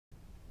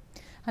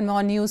And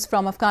more news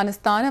from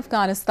Afghanistan.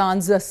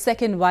 Afghanistan's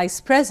second Vice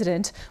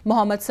President,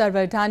 Mohammad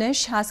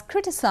Danish, has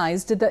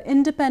criticized the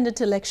Independent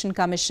Election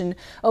Commission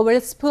over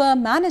its poor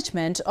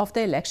management of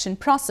the election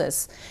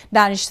process.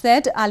 Danish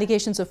said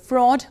allegations of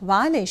fraud,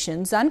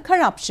 violations and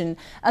corruption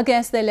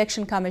against the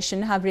Election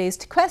Commission have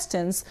raised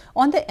questions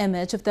on the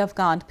image of the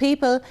Afghan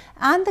people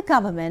and the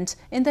government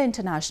in the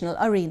international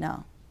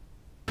arena.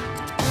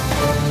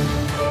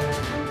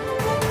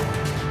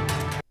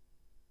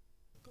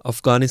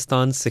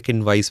 Afghanistan's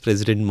second Vice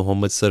President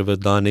Mohammad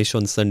Danish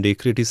on Sunday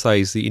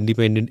criticized the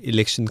Independent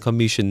Election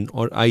Commission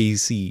or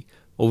IEC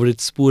over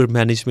its poor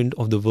management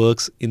of the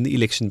works in the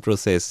election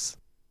process.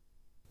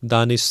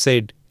 Danish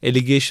said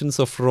allegations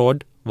of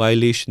fraud,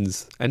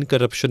 violations and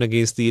corruption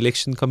against the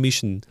Election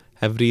Commission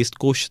have raised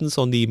questions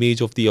on the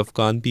image of the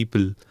Afghan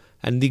people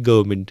and the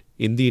government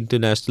in the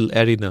international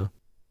arena.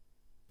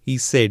 He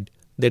said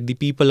that the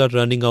people are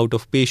running out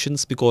of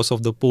patience because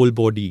of the poll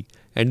body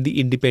and the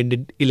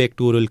Independent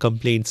Electoral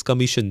Complaints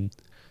Commission,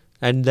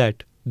 and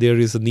that there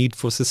is a need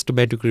for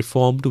systematic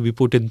reform to be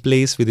put in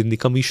place within the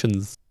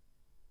commissions.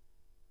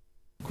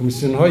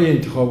 کمیسیون‌های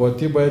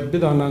انتخاباتی باید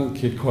بدانند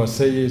که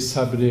کاسه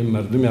صبر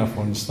مردم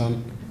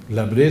افغانستان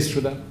لبریز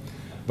شده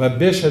و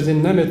بیش از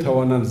این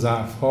نمی‌توانند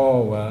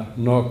ضعف‌ها و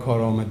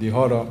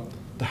ناکارآمدی‌ها را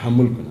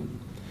تحمل کنند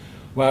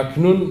و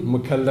اکنون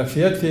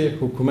مکلفیت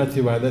حکومت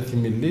وحدت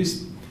ملی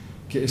است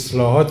که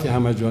اصلاحات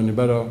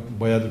همه‌جانبه را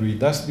باید روی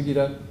دست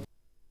بگیرد.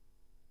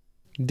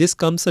 This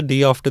comes a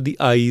day after the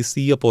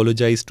IEC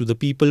apologized to the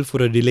people for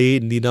a delay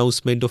in the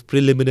announcement of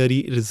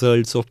preliminary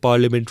results of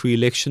parliamentary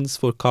elections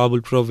for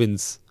Kabul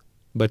province,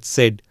 but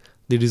said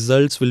the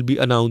results will be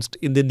announced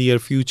in the near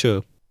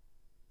future.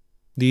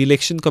 The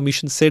Election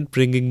Commission said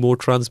bringing more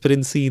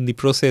transparency in the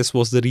process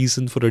was the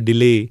reason for a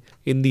delay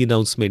in the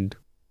announcement.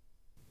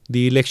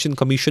 The Election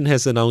Commission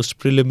has announced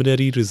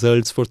preliminary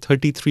results for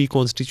 33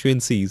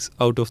 constituencies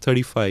out of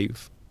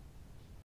 35.